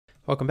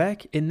Welcome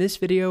back. In this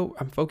video,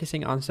 I'm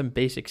focusing on some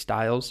basic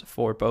styles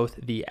for both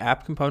the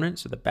app component,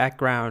 so the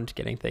background,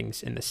 getting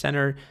things in the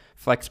center,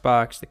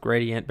 flexbox, the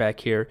gradient back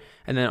here,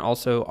 and then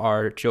also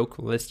our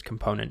JokeList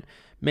component,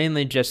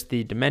 mainly just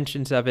the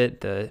dimensions of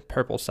it, the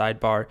purple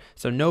sidebar.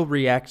 So no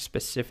React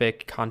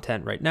specific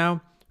content right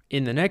now.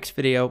 In the next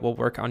video, we'll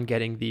work on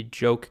getting the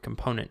joke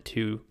component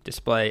to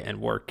display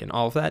and work and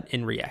all of that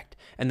in React.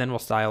 And then we'll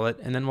style it,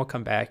 and then we'll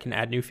come back and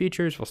add new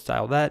features, we'll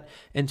style that,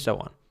 and so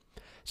on.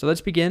 So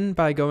let's begin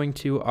by going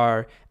to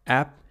our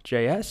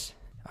app.js.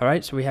 All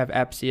right, so we have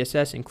app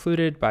CSS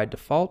included by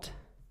default.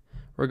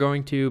 We're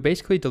going to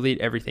basically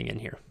delete everything in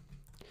here.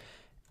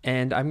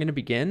 And I'm going to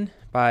begin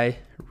by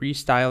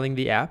restyling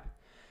the app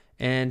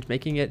and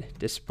making it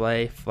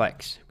display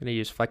flex. I'm going to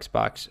use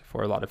flexbox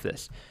for a lot of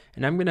this.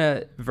 And I'm going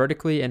to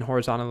vertically and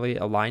horizontally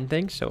align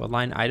things. So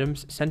align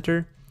items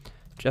center,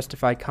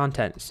 justify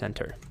content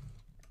center.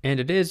 And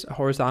it is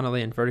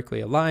horizontally and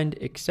vertically aligned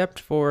except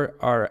for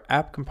our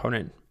app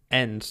component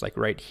ends like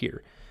right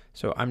here.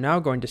 So I'm now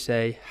going to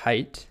say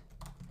height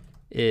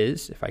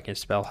is, if I can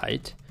spell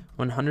height,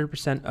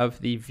 100%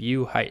 of the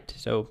view height.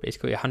 So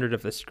basically 100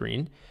 of the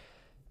screen.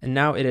 And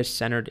now it is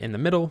centered in the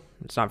middle.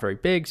 It's not very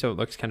big, so it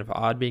looks kind of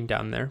odd being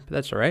down there, but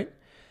that's all right.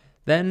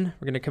 Then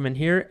we're going to come in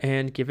here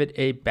and give it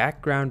a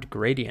background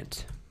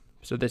gradient.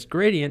 So this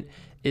gradient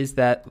is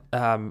that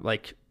I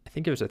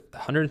think it was a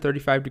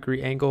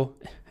 135-degree angle.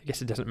 I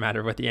guess it doesn't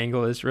matter what the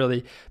angle is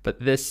really,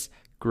 but this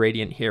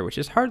gradient here, which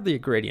is hardly a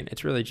gradient,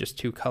 it's really just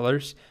two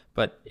colors,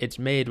 but it's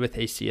made with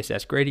a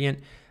CSS gradient.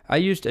 I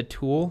used a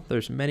tool.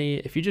 There's many.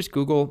 If you just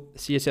Google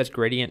CSS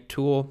gradient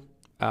tool,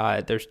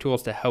 there's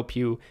tools to help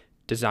you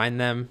design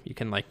them. You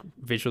can like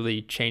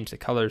visually change the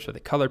colors with a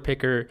color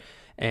picker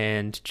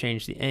and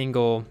change the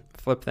angle,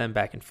 flip them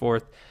back and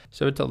forth.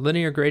 So it's a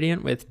linear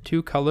gradient with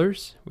two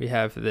colors. We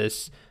have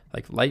this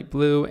like light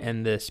blue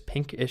and this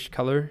pinkish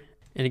color.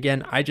 And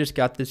again, I just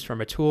got this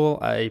from a tool.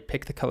 I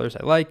picked the colors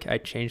I like, I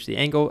changed the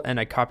angle, and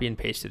I copy and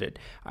pasted it.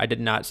 I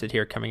did not sit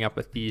here coming up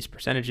with these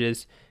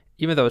percentages,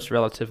 even though it's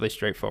relatively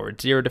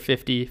straightforward. 0 to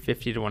 50,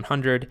 50 to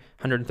 100,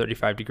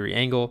 135-degree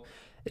angle.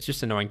 It's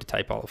just annoying to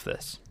type all of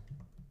this.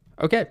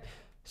 Okay,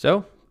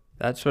 so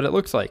that's what it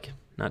looks like.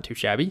 Not too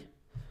shabby.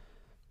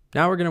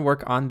 Now we're going to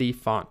work on the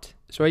font.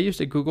 So I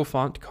used a Google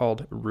font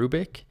called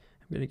Rubik.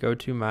 I'm going to go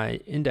to my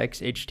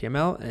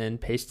index.html and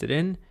paste it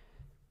in.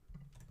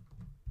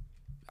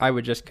 I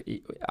would just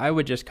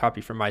copy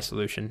from my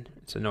solution.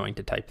 It's annoying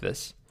to type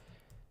this.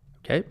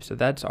 Okay, so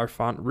that's our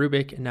font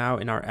Rubik. Now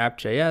in our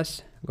app.js,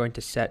 I'm going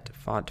to set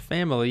font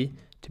family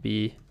to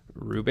be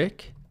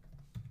Rubik,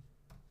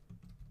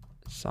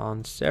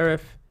 sans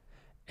serif,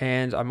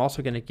 and I'm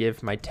also going to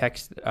give my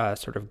text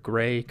sort of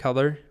gray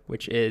color,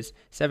 which is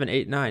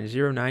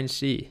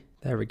 78909C.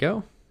 There we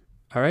go.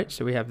 All right,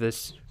 so we have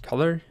this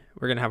color.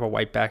 We're going to have a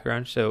white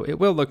background, so it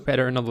will look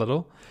better in a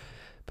little.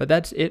 But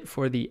that's it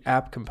for the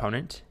app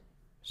component.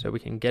 So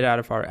we can get out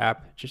of our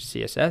app, just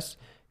CSS,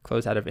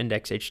 close out of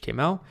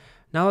index.html.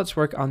 Now let's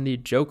work on the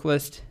joke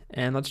list,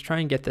 and let's try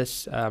and get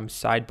this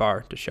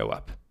sidebar to show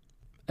up,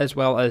 as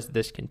well as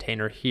this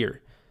container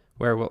here,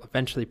 where we'll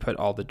eventually put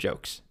all the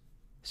jokes.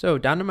 So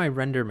down to my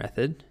render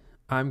method,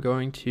 I'm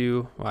going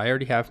to, well, I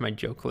already have my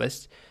joke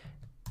list.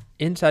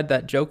 Inside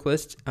that joke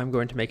list, I'm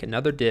going to make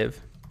another div,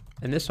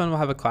 and this one will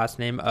have a class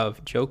name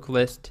of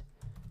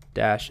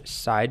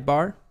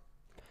JokeList-sidebar.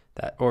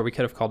 Or we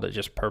could have called it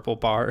just purple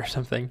bar or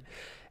something.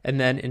 And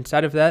then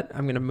inside of that,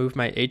 I'm going to move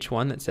my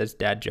h1 that says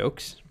dad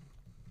jokes.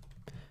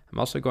 I'm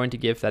also going to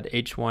give that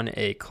h1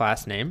 a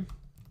class name.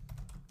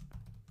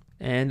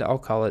 And I'll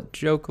call it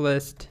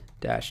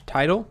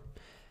JokeList-title.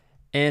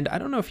 And I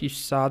don't know if you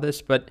saw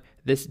this, but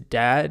this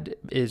dad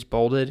is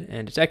bolded,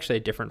 and it's actually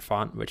a different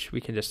font, which we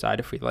can decide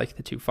if we like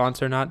the two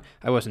fonts or not.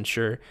 I wasn't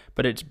sure,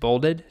 but it's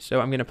bolded. So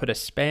I'm going to put a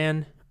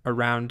span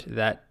around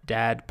that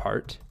dad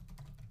part,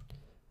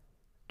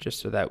 just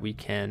so that we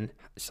can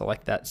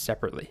select that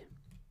separately.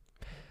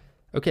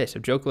 Okay, so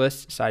joke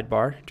list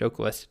sidebar, joke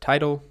list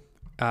title.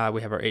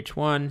 We have our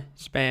h1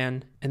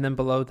 span, and then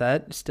below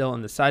that, still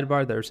in the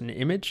sidebar, there's an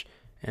image,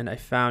 and I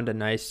found a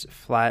nice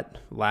flat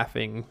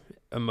laughing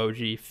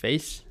emoji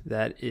face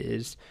that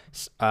is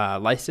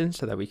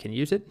licensed so that we can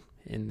use it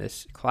in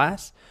this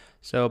class.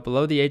 So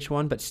below the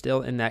h1, but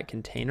still in that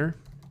container,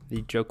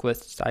 the joke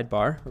list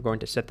sidebar, we're going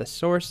to set the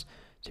source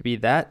to be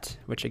that,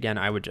 which again,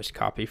 I would just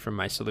copy from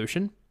my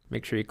solution.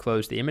 Make sure you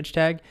close the image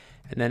tag.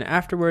 And then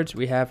afterwards,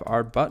 we have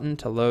our button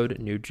to load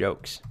new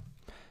jokes.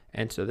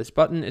 And so this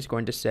button is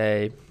going to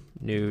say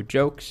new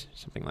jokes,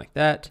 something like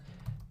that.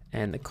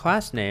 And the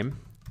class name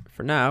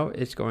for now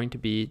is going to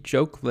be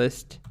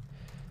JokeList.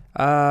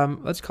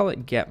 Let's call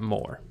it get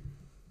more.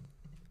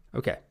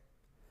 Okay.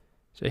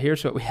 So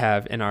here's what we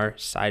have in our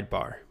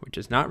sidebar, which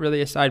is not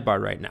really a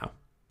sidebar right now.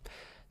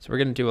 So we're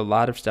going to do a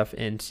lot of stuff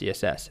in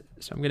CSS.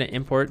 So I'm going to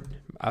import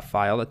a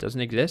file that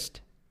doesn't exist,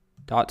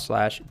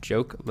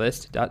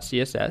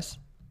 ./jokelist.css,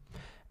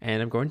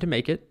 and I'm going to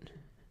make it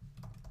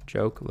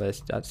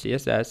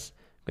jokelist.css.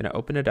 I'm going to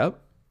open it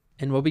up,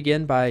 and we'll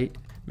begin by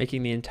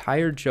making the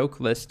entire joke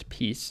list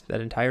piece,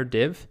 that entire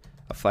div,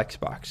 a flex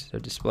box. So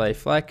display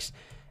flex,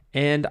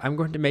 and I'm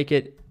going to make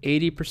it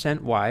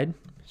 80% wide,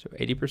 so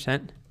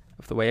 80%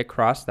 of the way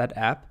across that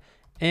app,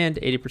 and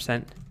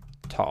 80%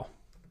 tall.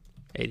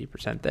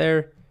 80%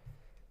 there.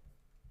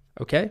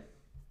 Okay.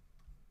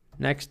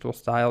 Next, we'll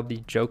style the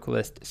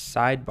JokeList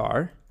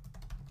sidebar.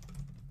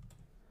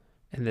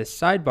 And this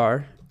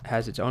sidebar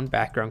has its own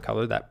background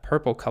color, that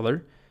purple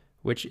color,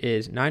 which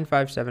is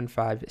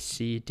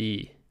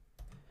 9575CD.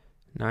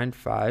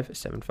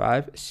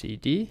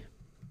 9575CD.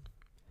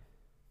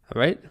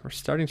 All right, we're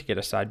starting to get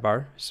a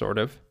sidebar, sort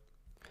of.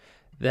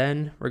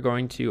 Then we're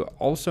going to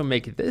also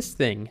make this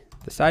thing,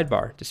 the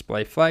sidebar,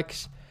 display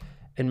flex,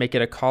 and make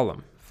it a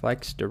column.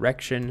 Flex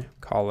direction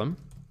column,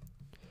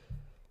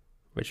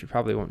 which you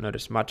probably won't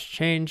notice much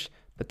change.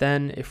 But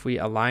then if we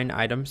align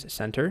items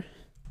center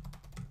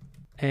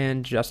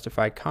and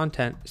justify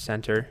content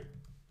center.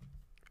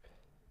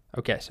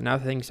 Okay, so now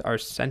things are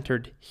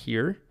centered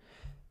here.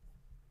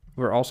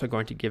 We're also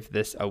going to give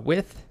this a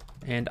width,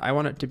 and I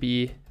want it to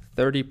be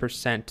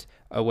 30%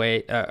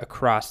 away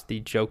across the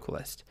joke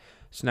list.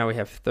 So now we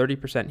have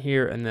 30%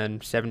 here and then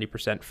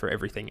 70% for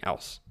everything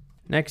else.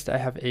 Next, I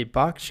have a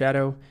box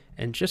shadow,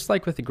 and just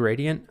like with the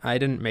gradient, I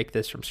didn't make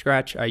this from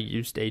scratch. I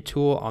used a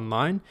tool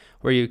online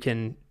where you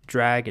can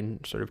drag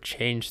and sort of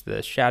change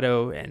the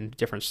shadow and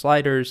different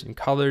sliders and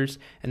colors,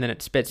 and then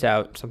it spits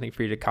out something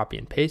for you to copy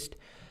and paste.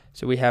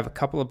 So we have a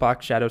couple of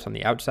box shadows on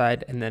the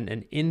outside and then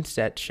an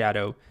inset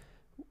shadow,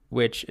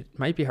 which it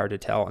might be hard to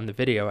tell in the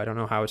video. I don't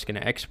know how it's going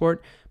to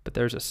export, but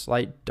there's a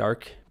slight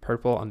dark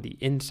purple on the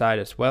inside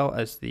as well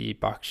as the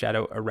box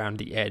shadow around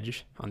the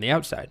edge on the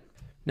outside.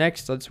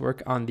 Next, let's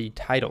work on the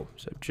title.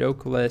 So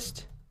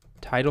JokeList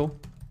title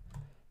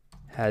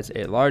has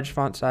a large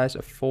font size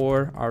of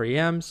 4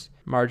 REMs,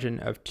 margin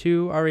of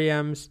 2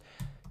 REMs.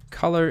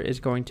 Color is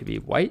going to be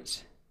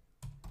white.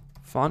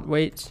 Font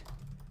weight,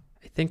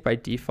 I think by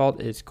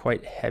default is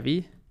quite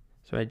heavy,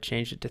 so I'd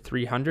change it to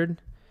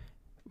 300.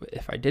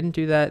 If I didn't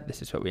do that,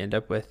 this is what we end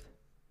up with.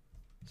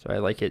 So I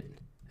like it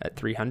at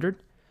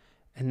 300.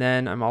 And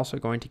then I'm also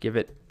going to give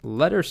it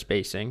letter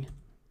spacing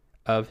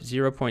of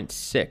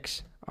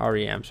 0.6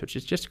 REMs, which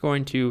is just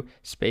going to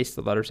space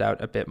the letters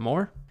out a bit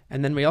more.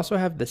 And then we also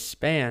have the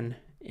span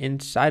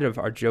inside of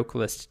our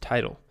JokeList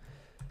title,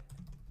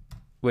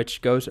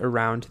 which goes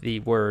around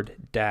the word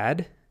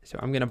dad. So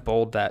I'm going to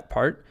bold that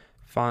part.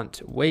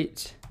 Font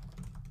weight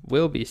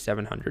will be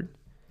 700.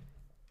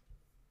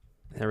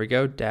 There we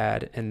go,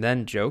 dad, and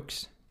then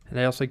jokes. And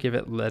I also give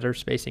it letter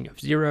spacing of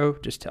 0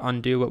 just to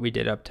undo what we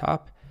did up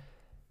top.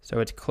 So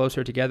it's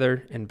closer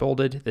together and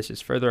bolded. This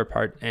is further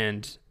apart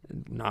and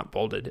not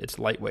bolded, it's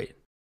lightweight.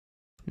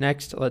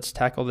 Next, let's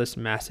tackle this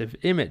massive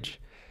image.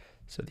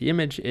 So the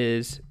image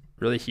is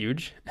really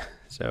huge.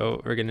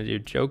 So we're gonna do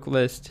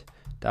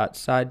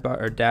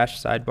JokeList.sidebar or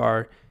dash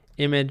sidebar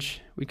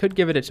image. We could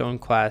give it its own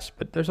class,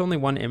 but there's only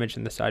one image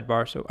in the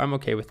sidebar, so I'm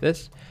okay with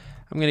this.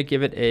 I'm going to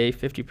give it a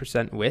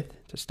 50%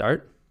 width to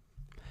start.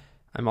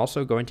 I'm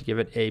also going to give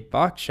it a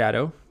box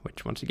shadow,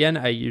 which once again,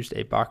 I used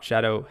a box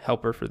shadow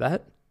helper for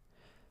that.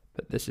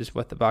 But this is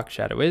what the box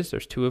shadow is.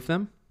 There's 2 of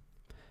them.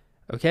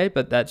 Okay,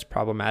 but that's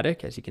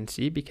problematic, as you can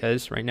see,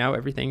 because right now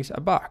everything's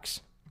a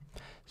box.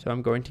 So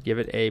I'm going to give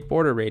it a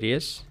border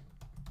radius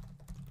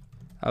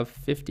of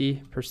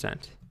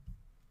 50%.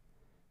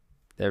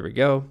 There we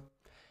go.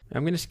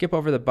 I'm going to skip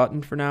over the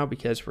button for now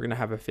because we're going to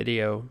have a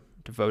video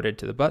devoted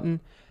to the button.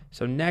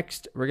 So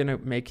next, we're going to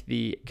make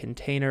the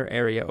container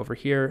area over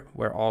here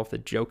where all of the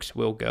jokes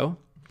will go.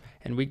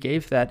 And we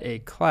gave that a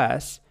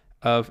class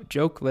of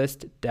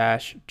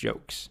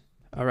JokeList-jokes.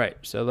 All right,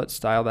 so let's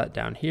style that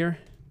down here.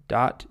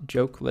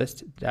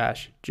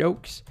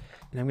 .JokeList-jokes.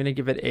 And I'm going to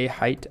give it a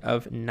height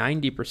of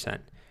 90%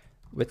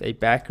 with a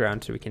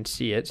background so we can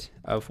see it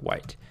of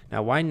white.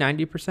 Now, why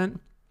 90%?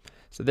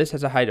 So this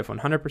has a height of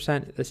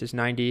 100%, this is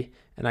 90,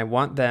 and I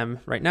want them,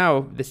 right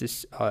now, this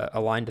is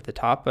aligned at the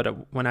top,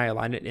 but when I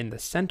align it in the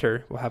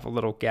center, we'll have a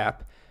little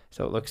gap,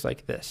 so it looks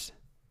like this.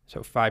 So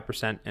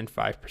 5% and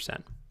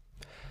 5%.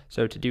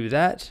 So to do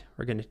that,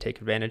 we're going to take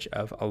advantage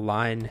of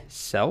align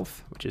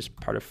self, which is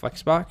part of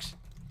Flexbox,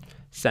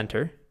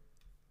 center.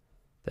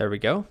 There we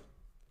go.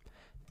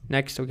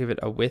 Next, we'll give it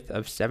a width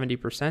of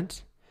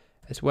 70%,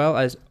 as well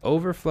as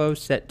overflow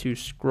set to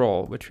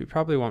scroll, which we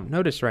probably won't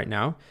notice right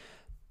now,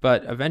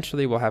 but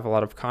eventually we'll have a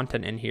lot of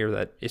content in here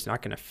that is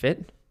not going to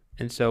fit.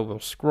 And so we'll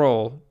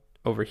scroll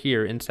over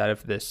here inside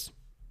of this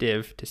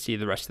div to see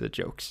the rest of the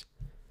jokes.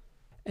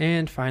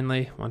 And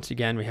finally, once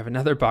again, we have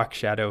another box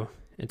shadow.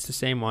 It's the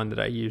same one that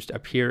I used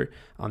up here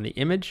on the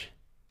image.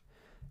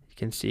 You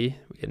can see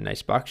we get a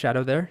nice box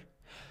shadow there.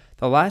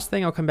 The last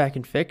thing I'll come back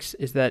and fix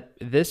is that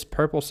this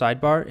purple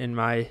sidebar in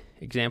my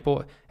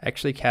example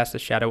actually casts a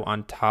shadow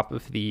on top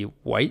of the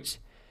white.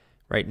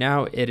 Right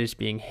now it is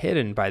being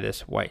hidden by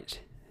this white.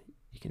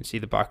 You can see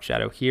the box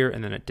shadow here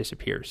and then it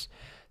disappears.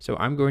 So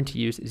I'm going to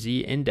use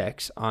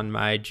z-index on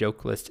my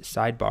JokeList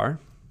sidebar.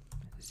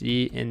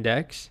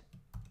 Z-index,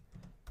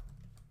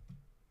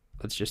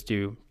 let's just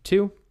do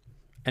 2.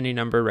 Any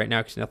number right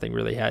now because nothing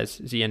really has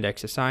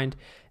z-index assigned.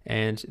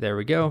 And there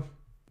we go.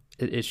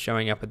 it is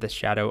showing up with the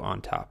shadow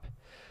on top.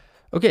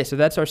 Okay, so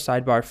that's our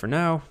sidebar for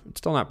now. It's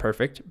still not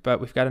perfect, but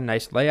we've got a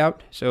nice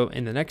layout. So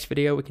in the next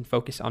video, we can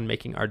focus on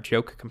making our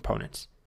joke components.